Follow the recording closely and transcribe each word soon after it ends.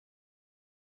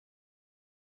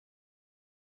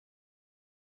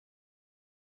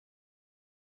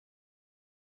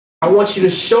I want you to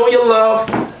show your love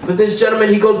for this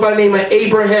gentleman. He goes by the name of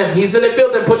Ibrahim. He's in the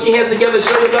building. Put your hands together.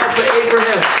 Show your love for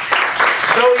Ibrahim.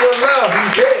 Show your love.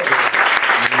 He's here.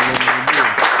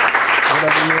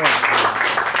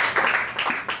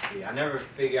 I never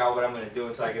figure out what I'm going to do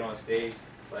until I get on stage.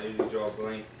 So I usually draw a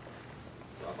blank.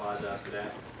 So I apologize for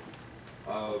that.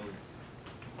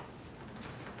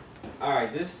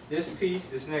 Alright, this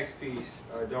next piece,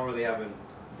 don't really have a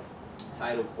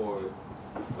title for it.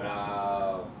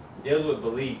 But deals with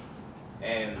belief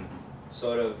and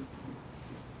sort of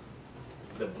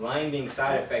the blinding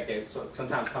side effect that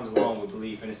sometimes comes along with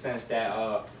belief, in the sense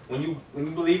that when you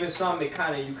believe in something,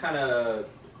 you kind of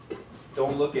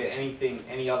don't look at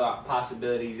any other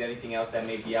possibilities, anything else that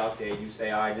may be out there. You say,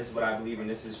 all right, this is what I believe in,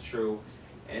 this is true,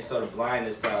 and it's sort of blind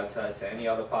us to any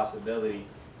other possibility.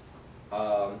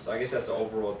 So I guess that's the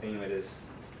overall theme of this.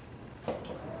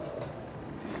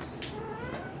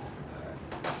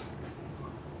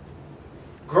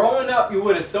 Growing up, you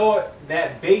would have thought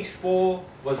that baseball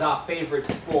was our favorite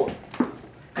sport,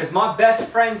 because my best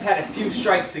friends had a few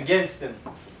strikes against them.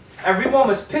 Everyone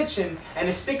was pitching, and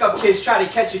the stick-up kids tried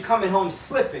to catch you coming home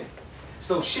slipping.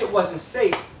 So shit wasn't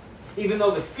safe, even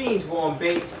though the fiends were on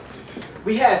base.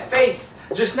 We had faith,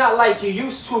 just not like you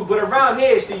used to, but around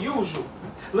here it's the usual.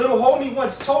 Little homie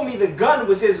once told me the gun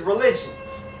was his religion.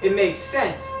 It makes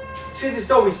sense, since it's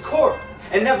always court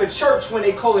and never church when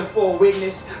they calling for a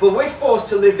witness. But we're forced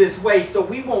to live this way, so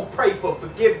we won't pray for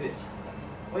forgiveness.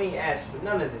 We ain't asked for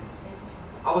none of this.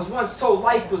 I was once told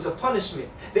life was a punishment.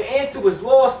 The answer was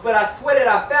lost, but I swear that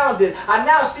I found it. I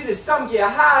now see that some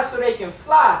get high so they can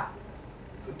fly.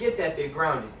 Forget that they're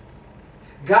grounded.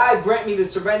 God grant me the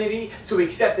serenity to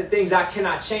accept the things I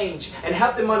cannot change, and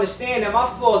help them understand that my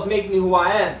flaws make me who I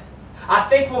am. I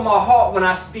think with my heart when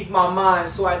I speak my mind,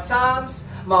 so at times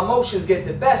my emotions get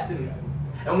the best of me.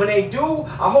 And when they do,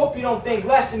 I hope you don't think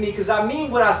less of me, because I mean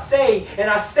what I say, and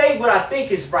I say what I think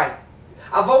is right.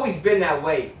 I've always been that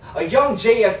way, a young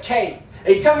JFK.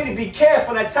 They tell me to be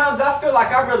careful, and at times I feel like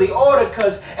I really oughta,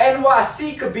 because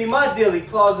NYC could be my dearly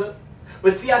plaza.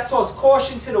 But see, I toss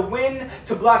caution to the wind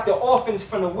to block the orphans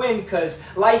from the wind, because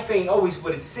life ain't always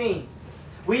what it seems.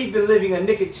 We've been living a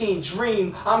nicotine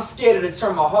dream. I'm scared to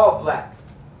turn my heart black.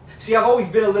 See, I've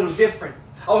always been a little different.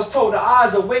 I was told the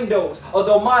eyes are windows,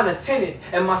 although mine are tinted,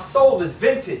 and my soul is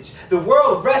vintage. The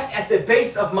world rests at the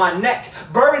base of my neck,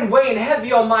 burden weighing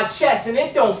heavy on my chest, and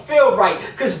it don't feel right,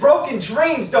 because broken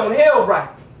dreams don't heal right.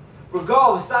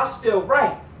 Regardless, I'll still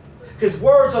write, because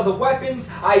words are the weapons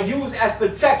I use as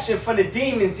protection from the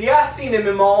demons. Yeah, I seen them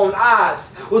in my own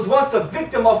eyes. Was once a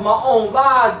victim of my own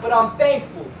lies, but I'm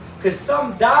thankful, because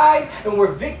some died and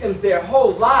were victims their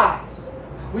whole lives.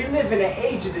 We live in an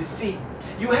age of deceit.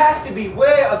 You have to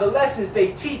beware of the lessons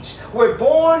they teach. We're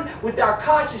born with our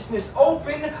consciousness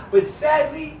open, but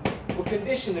sadly, we're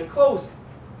conditioned to close it.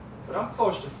 But I'm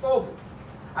claustrophobic.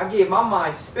 I gave my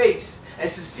mind space and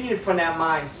seceded from that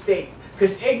mind state,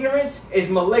 because ignorance is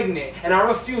malignant, and I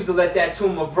refuse to let that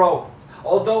tumor grow.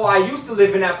 Although I used to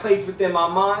live in that place within my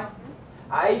mind,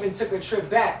 I even took a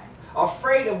trip back,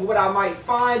 afraid of what I might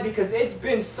find, because it's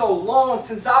been so long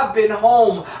since I've been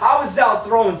home. I was out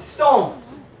throwing stones.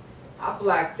 I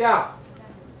blacked out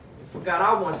and forgot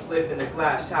I once lived in a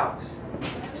glass house.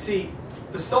 See,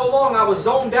 for so long I was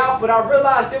zoned out, but I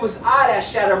realized it was I that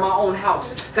shattered my own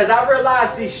house. Because I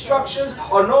realized these structures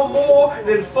are no more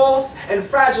than false and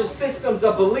fragile systems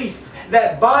of belief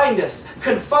that bind us,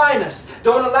 confine us,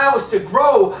 don't allow us to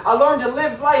grow. I learned to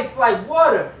live life like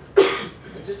water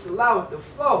and just allow it to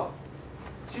flow.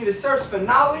 See, the search for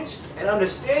knowledge and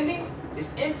understanding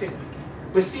is infinite.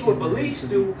 But see, what beliefs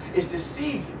do is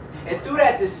deceive you. And through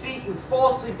that deceit, you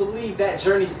falsely believe that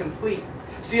journey's complete.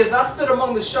 See, as I stood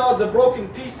among the shards of broken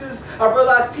pieces, I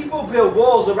realized people build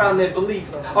walls around their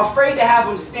beliefs, afraid to have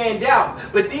them stand out.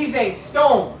 But these ain't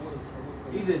stones.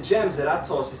 These are gems that I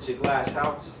toss at your glass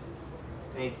house.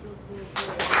 Thank you.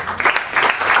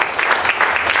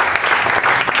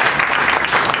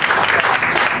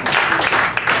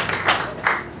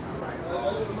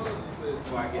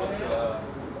 Before I get into the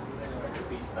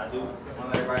pieces, I do want to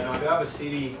let everybody know I do have a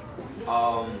CD.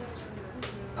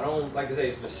 I don't like to say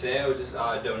it's for sale, just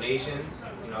donations.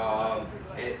 You know,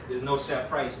 there's no set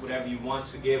price. Whatever you want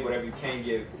to give, whatever you can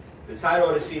give. The title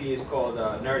of the CD is called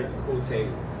Nerd at the Cool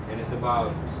Table, and it's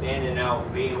about standing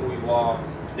out, being who you are,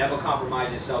 never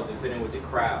compromise yourself to fit in with the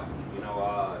crowd. You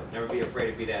know, never be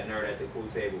afraid to be that nerd at the cool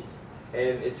table.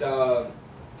 And it's a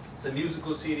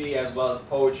musical CD as well as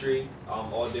poetry,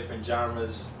 all different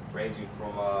genres, ranging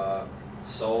from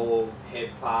soul,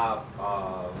 hip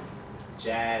hop,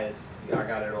 jazz. I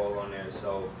got it all on there.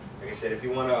 So, like I said, if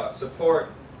you want to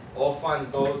support All funds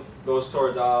goes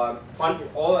towards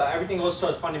everything goes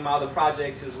towards funding my other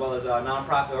projects as well as a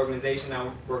nonprofit organization that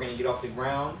we're going to get off the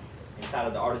ground inside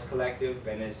of the Artist Collective,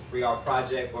 and it's Free Art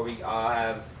Project where we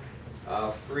have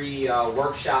free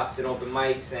workshops and open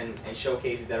mics and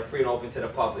showcases that are free and open to the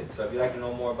public. So if you'd like to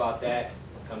know more about that,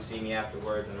 come see me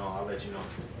afterwards and I'll let you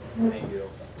know. Thank you.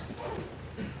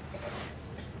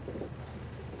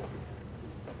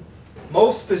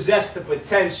 Most possess the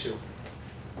potential.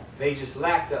 They just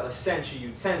lack the essential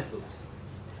utensils.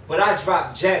 But I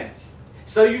drop gems.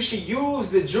 So you should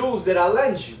use the jewels that I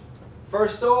lend you.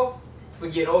 First off,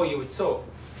 forget all you were taught.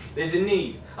 There's a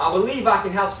need. I believe I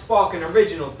can help spark an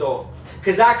original thought.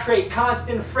 Cause I create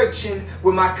constant friction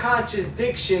with my conscious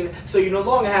diction, so you no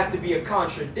longer have to be a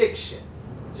contradiction.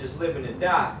 Just living to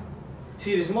die.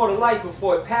 See, there's more to life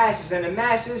before it passes, and the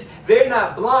masses, they're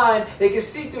not blind. They can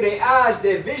see through their eyes,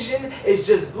 their vision is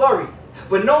just blurry.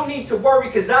 But no need to worry,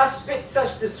 cause I spit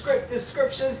such descriptive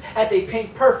scriptures that they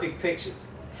paint perfect pictures.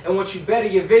 And once you better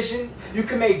your vision, you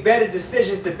can make better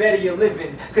decisions to better your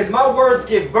living. Cause my words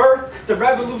give birth to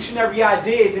revolutionary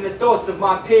ideas in the thoughts of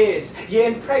my peers. You're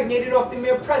impregnated off the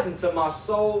mere presence of my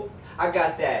soul. I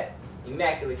got that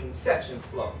immaculate conception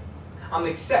flow. I'm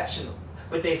exceptional,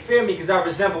 but they fear me cause I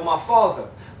resemble my father.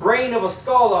 Brain of a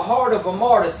scholar, heart of a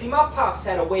martyr. See, my pops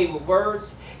had a way with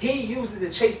words. He used it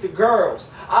to chase the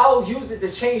girls. I'll use it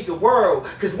to change the world.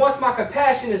 Cause once my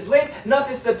compassion is lit,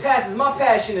 nothing surpasses my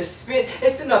passion is spit.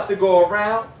 It's enough to go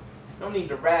around. No need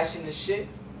to ration this shit.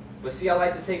 But see, I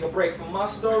like to take a break from my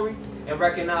story and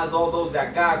recognize all those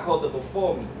that God called up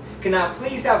before me. Can I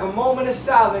please have a moment of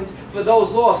silence for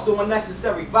those lost through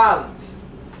unnecessary violence?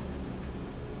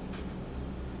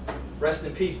 Rest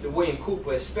in peace to William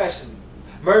Cooper especially.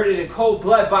 Murdered in cold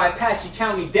blood by Apache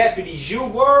County deputies. You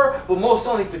were what most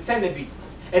only pretend to be.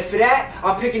 And for that,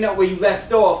 I'm picking up where you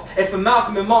left off. And for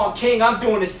Malcolm and Martin King, I'm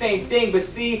doing the same thing. But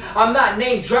see, I'm not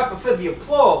name dropping for the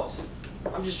applause.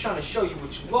 I'm just trying to show you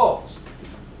what you lost.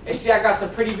 And see, I got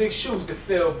some pretty big shoes to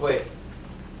fill, but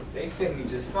they fit me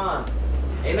just fine.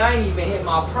 And I ain't even hit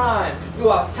my prime.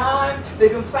 Throughout time, they've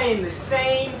been playing the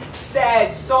same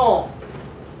sad song.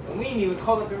 And we ain't even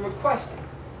call up and request it.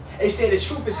 They say the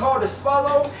truth is hard to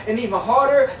swallow and even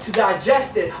harder to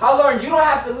digest it. I learned you don't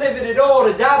have to live it at all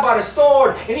to die by the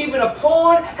sword. And even a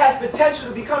pawn has potential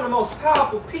to become the most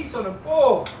powerful piece on the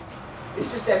board.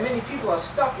 It's just that many people are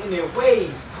stuck in their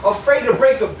ways, afraid to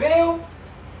break a bill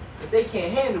because they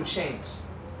can't handle change.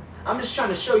 I'm just trying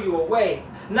to show you a way,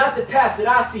 not the path that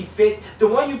I see fit, the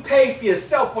one you pay for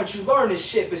yourself once you learn this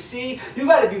shit. But see, you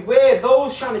gotta beware of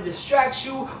those trying to distract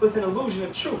you with an illusion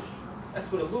of truth.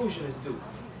 That's what illusionists do.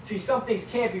 See, some things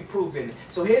can't be proven.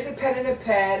 So here's a pen and a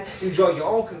pad, you draw your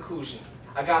own conclusion.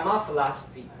 I got my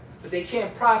philosophy, but they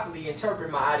can't properly interpret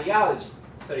my ideology,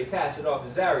 so they pass it off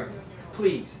as arrogance.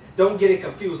 Please, don't get it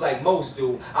confused like most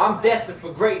do. I'm destined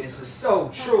for greatness, it's so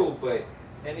true, but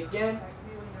then again,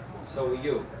 so are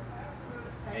you.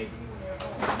 Thank you.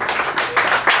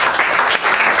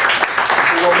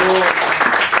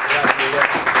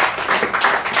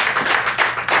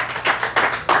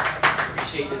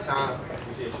 Appreciate the time.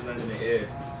 Appreciate you lending the air.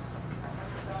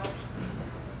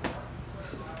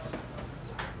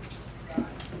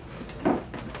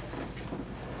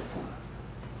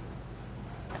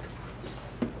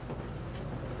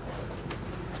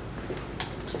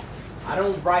 I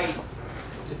don't write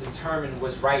to determine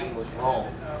what's right and what's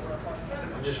wrong.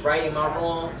 I'm just writing my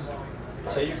wrongs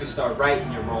so you can start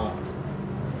righting your wrongs.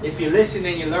 If you listen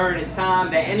and you learn in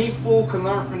time that any fool can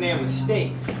learn from their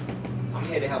mistakes, I'm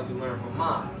here to help you learn from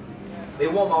mine. They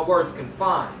want my words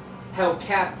confined, held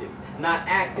captive, not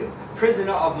active,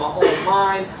 prisoner of my own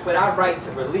mind, but I write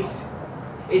to release it.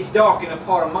 It's dark in a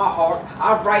part of my heart.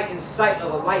 I write in sight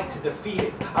of the light to defeat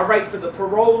it. I write for the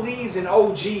parolees and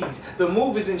OGs, the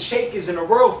movers and shakers in a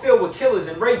world filled with killers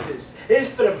and rapists. It's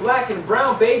for the black and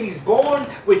brown babies born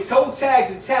with toe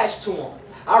tags attached to them.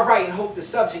 I write in hope to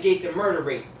subjugate the murder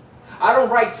rate. I don't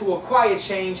write to acquire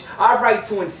change, I write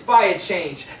to inspire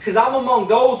change. Cause I'm among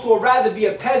those who would rather be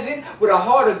a peasant with a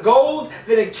heart of gold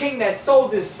than a king that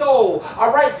sold his soul. I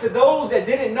write for those that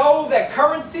didn't know that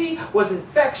currency was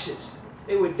infectious.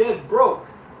 They were dead broke.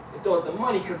 They thought the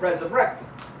money could resurrect them.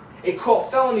 It caught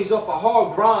felonies off a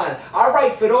hard grind. I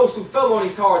write for those who fell on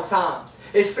these hard times.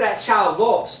 It's for that child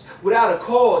lost, without a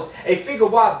cause. They figure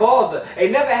why bother. They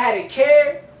never had a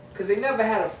care, because they never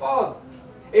had a father.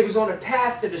 It was on a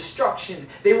path to destruction.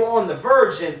 They were on the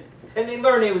virgin, and they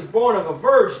learned they was born of a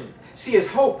virgin. See, it's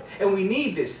hope, and we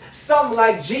need this. Some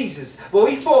like Jesus, but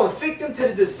we fall victim to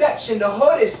the deception. The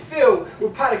hood is filled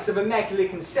with products of immaculate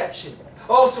conception.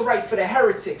 Also write for the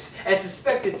heretics and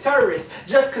suspected terrorists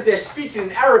just because they're speaking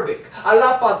in Arabic.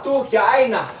 Allah patuk ya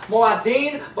aina,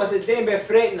 moadin basidin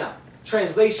befretna.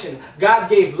 Translation, God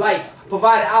gave life,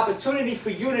 provided opportunity for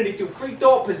unity through free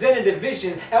thought, presented a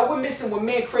vision, and we're missing when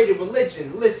man created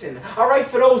religion. Listen, I write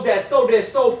for those that sold their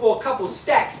soul for a couple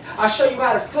stacks. I'll show you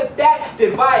how to flip that,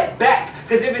 then buy it back.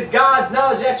 Because if it's God's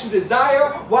knowledge that you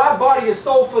desire, why barter your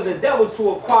soul for the devil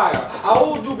to acquire?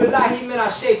 A'udhu billahi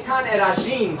minash shaitan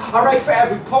rajim. I write for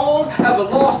every poem ever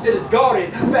lost that is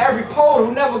guarded, for every poet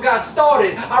who never got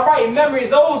started. I write in memory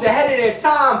of those ahead of their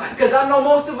time, because I know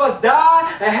most of us die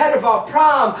ahead of our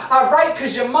prime. I write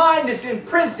because your mind is in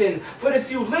prison, but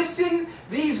if you listen,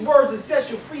 these words will set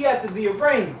you free after the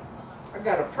arraignment. I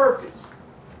got a purpose.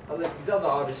 I let these other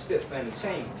artists spit for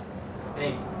entertainment.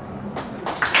 Thank you.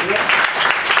 Yeah.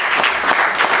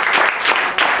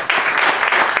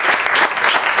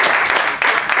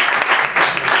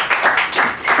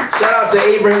 Shout out to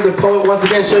Ibrahim the poet. Once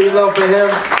again, show your love for him.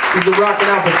 He's been rocking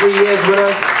out for 3 years with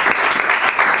us.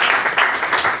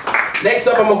 Next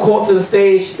up, I'm going to call to the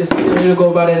stage. This is going to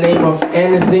go by the name of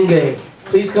Nzinge.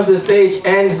 Please come to the stage,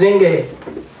 Nzinge.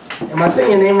 Am I saying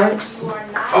your name right? You are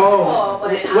not. Oh,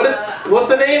 what's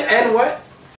the name? N what?